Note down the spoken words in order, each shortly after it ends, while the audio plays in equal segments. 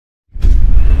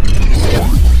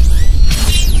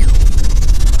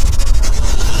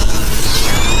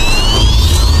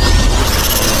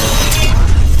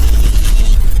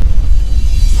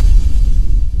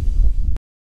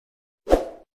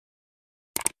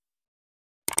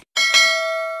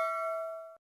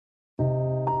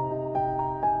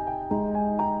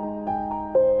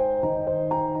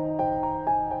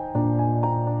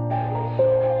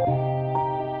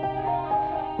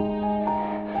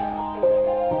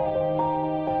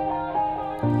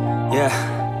Yeah.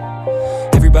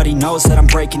 Everybody knows that I'm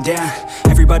breaking down.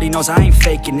 Everybody knows I ain't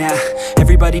faking now.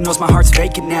 Everybody knows my heart's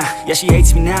vacant now. Yeah, she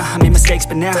hates me now, I made mistakes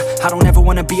but now I don't ever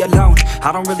wanna be alone.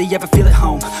 I don't really ever feel at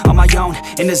home. On my own,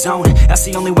 in the zone, that's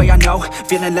the only way I know.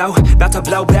 Feeling low, about to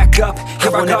blow back up. Here I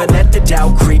won't ever let the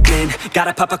doubt creep in.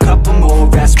 Gotta pop a couple more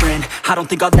aspirin. I don't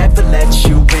think I'll ever let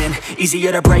you in.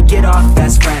 Easier to break it off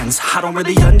best friends. I don't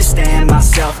really understand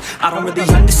myself. I don't really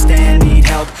understand, need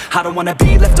help. I don't wanna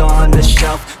be left on the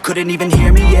shelf. Couldn't even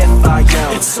hear me if I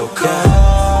yelled. It's so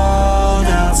cold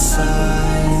outside,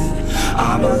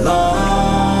 I'm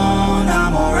alone,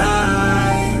 I'm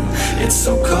alright. It's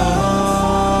so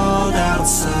cold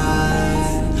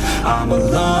outside, I'm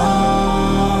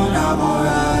alone, I'm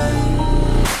alright.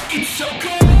 It's so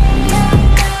cold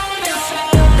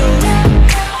outside,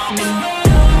 I'm alone.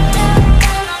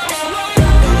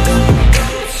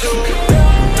 It's so cold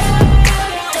outside,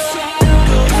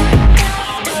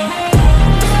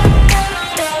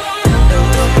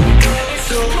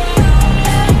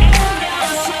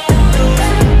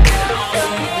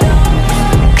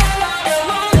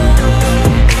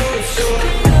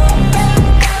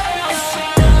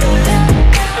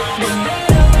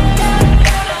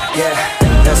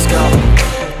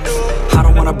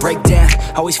 break down,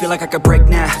 always feel like I could break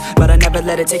now, but I never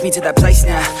let it take me to that place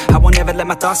now. I won't ever let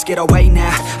my thoughts get away now.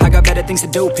 I got better things to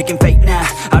do, picking fate now.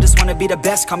 I just wanna be the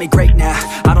best, call me great now.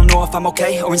 I don't know if I'm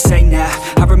okay or insane now.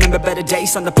 I remember better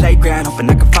days on the playground, hoping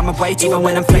I can find my way. Even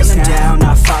when I'm feeling down,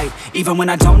 I fight. Even when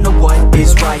I don't know what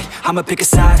is right, I'ma pick a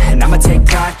side and I'ma take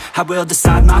pride. I will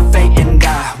decide my fate and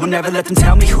I will never let them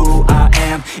tell me who I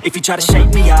am. If you try to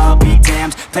shape me, I'll be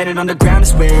damned. Planet on the ground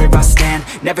is where I stand.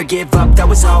 Never give up, that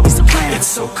was always the plan. It's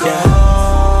so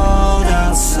cold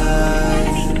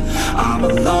outside, I'm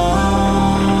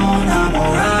alone, I'm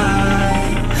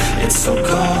alright. It's so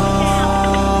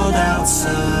cold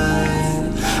outside,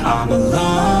 I'm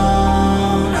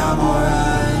alone, I'm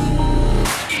alright.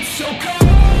 It's so cold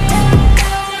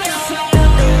outside,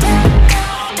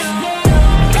 I'm alone.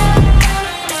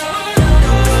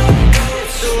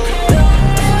 It's so cold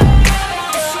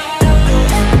outside,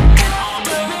 I'm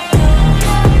alone.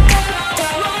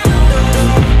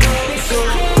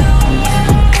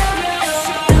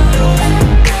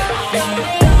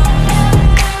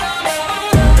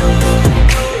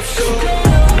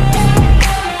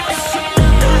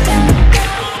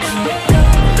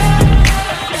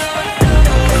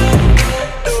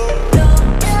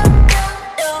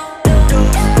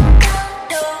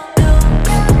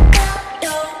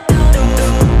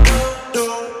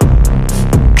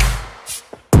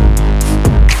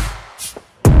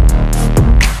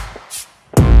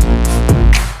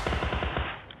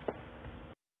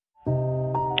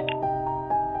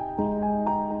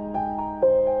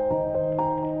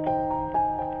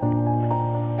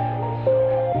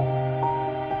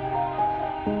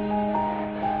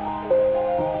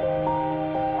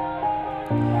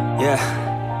 Yeah.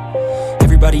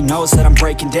 Everybody knows that I'm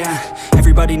breaking down.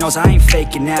 Everybody knows I ain't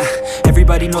faking now.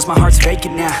 Everybody knows my heart's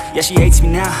vacant now. Yeah, she hates me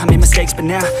now, I made mistakes but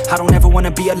now I don't ever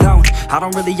wanna be alone. I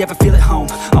don't really ever feel at home.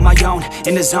 On my own,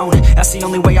 in the zone, that's the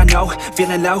only way I know.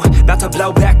 Feeling low, about to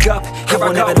blow back up. Here I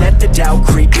won't ever let the doubt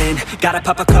creep in. Gotta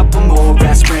pop a couple more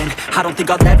aspirin. I don't think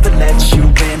I'll ever let you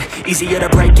in. Easier to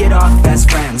break it off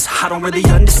best friends. I don't really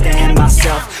understand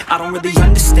myself. I don't really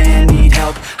understand, need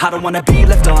help. I don't wanna be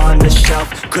left on the shelf.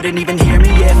 Couldn't even hear me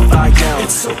if I yelled.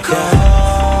 It's so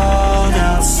cold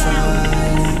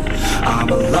outside, I'm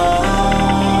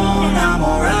alone, I'm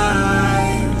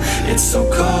alright. It's so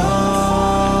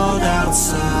cold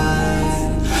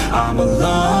outside, I'm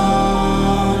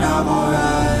alone, I'm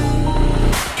alright.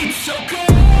 It's so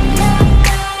cold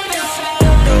outside,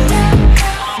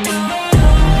 I'm alone.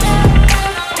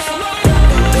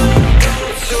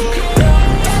 It's so cold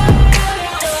outside,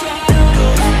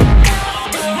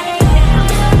 I'm alone.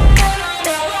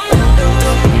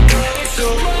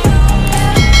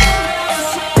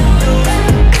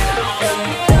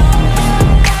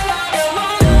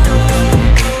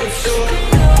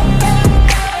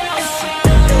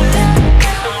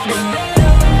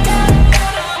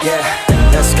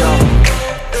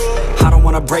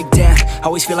 Break down,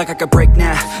 always feel like I could break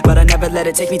now, but I never let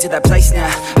it take me to that place now.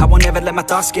 I won't ever let my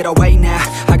thoughts get away now.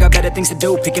 I got better things to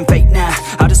do, picking fate now.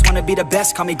 I just wanna be the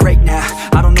best, call me great now.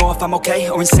 I don't know if I'm okay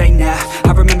or insane now.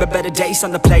 I remember better days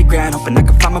on the playground, hoping I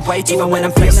can find my way. Even when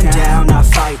I'm feeling down, I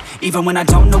fight. Even when I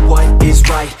don't know what is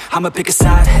right, I'ma pick a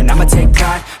side and I'ma take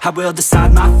pride. I will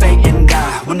decide my fate and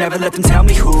I will never let them tell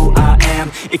me who I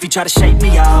am. If you try to shape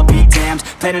me, I'll be damned.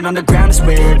 Planet on the ground is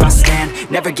where I stand.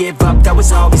 Never give up, that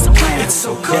was always the plan. It's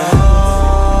so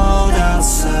cold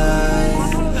outside,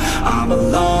 I'm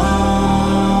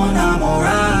alone.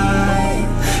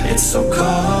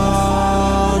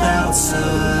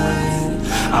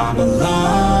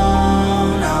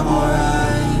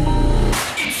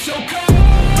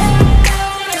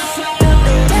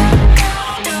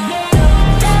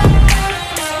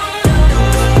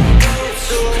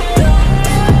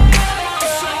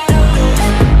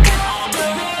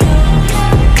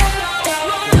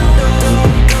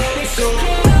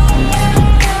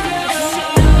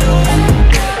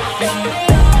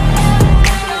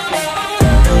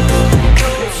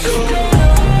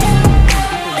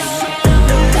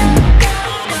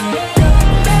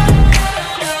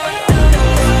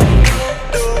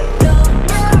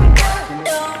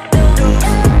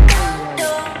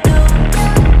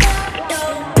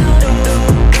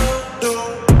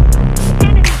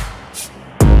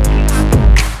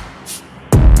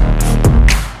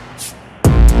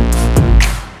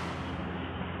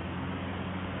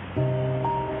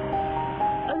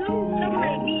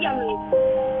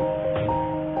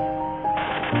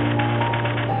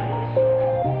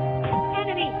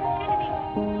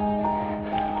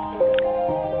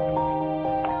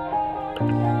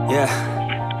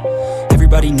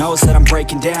 Everybody knows that I'm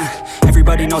breaking down.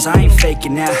 Everybody knows I ain't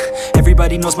faking now.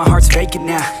 Everybody knows my heart's vacant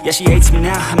now. Yeah, she hates me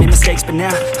now, I made mistakes but now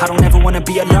I don't ever wanna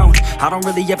be alone. I don't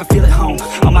really ever feel at home.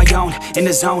 On my own, in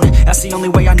the zone, that's the only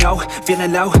way I know.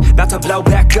 Feeling low, about to blow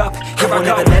back up. I won't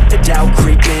ever let the doubt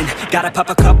creep in. Gotta pop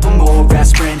a couple more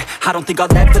aspirin. I don't think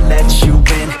I'll ever let you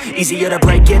in. Easier to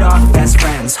break it off best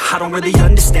friends. I don't really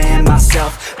understand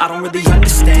myself. I don't really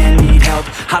understand, need help.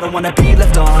 I don't wanna be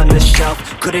left on the shelf.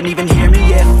 Couldn't even hear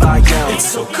me if I yelled.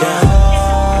 It's so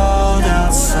cold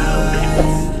outside,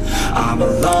 I'm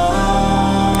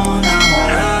alone, I'm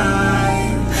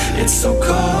alright. It's so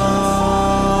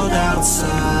cold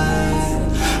outside,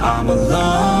 I'm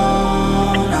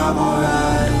alone, I'm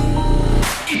alright.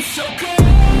 It's so cold.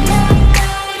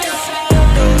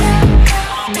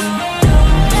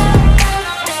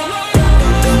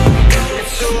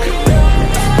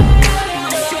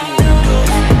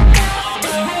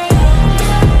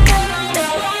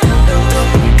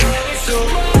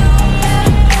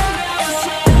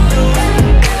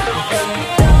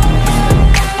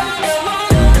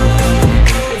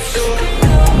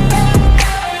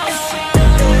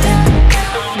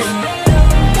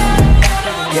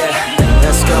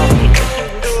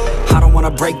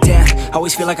 Break down,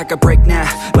 always feel like I could break now,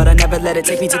 but I never let it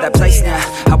take me to that place now.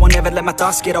 I won't ever let my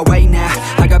thoughts get away now.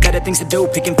 I got better things to do,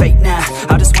 picking fate now.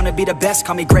 I just wanna be the best,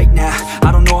 call me great now.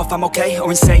 I don't know if I'm okay or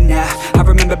insane now. I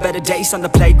remember better days on the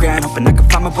playground, hoping I can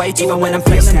find my way. Even when I'm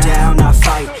feeling down, I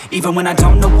fight. Even when I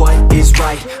don't know what is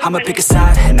right, I'ma pick a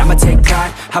side and I'ma take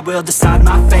pride. I will decide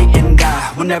my fate and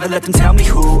I will never let them tell me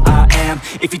who I am.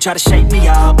 If you try to shape me,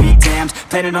 I'll be damned.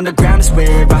 Planet on the ground is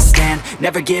where I stand.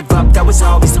 Never give up, that was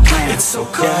always the plan. It's so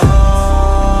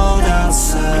cold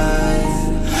outside,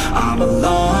 I'm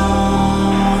alone.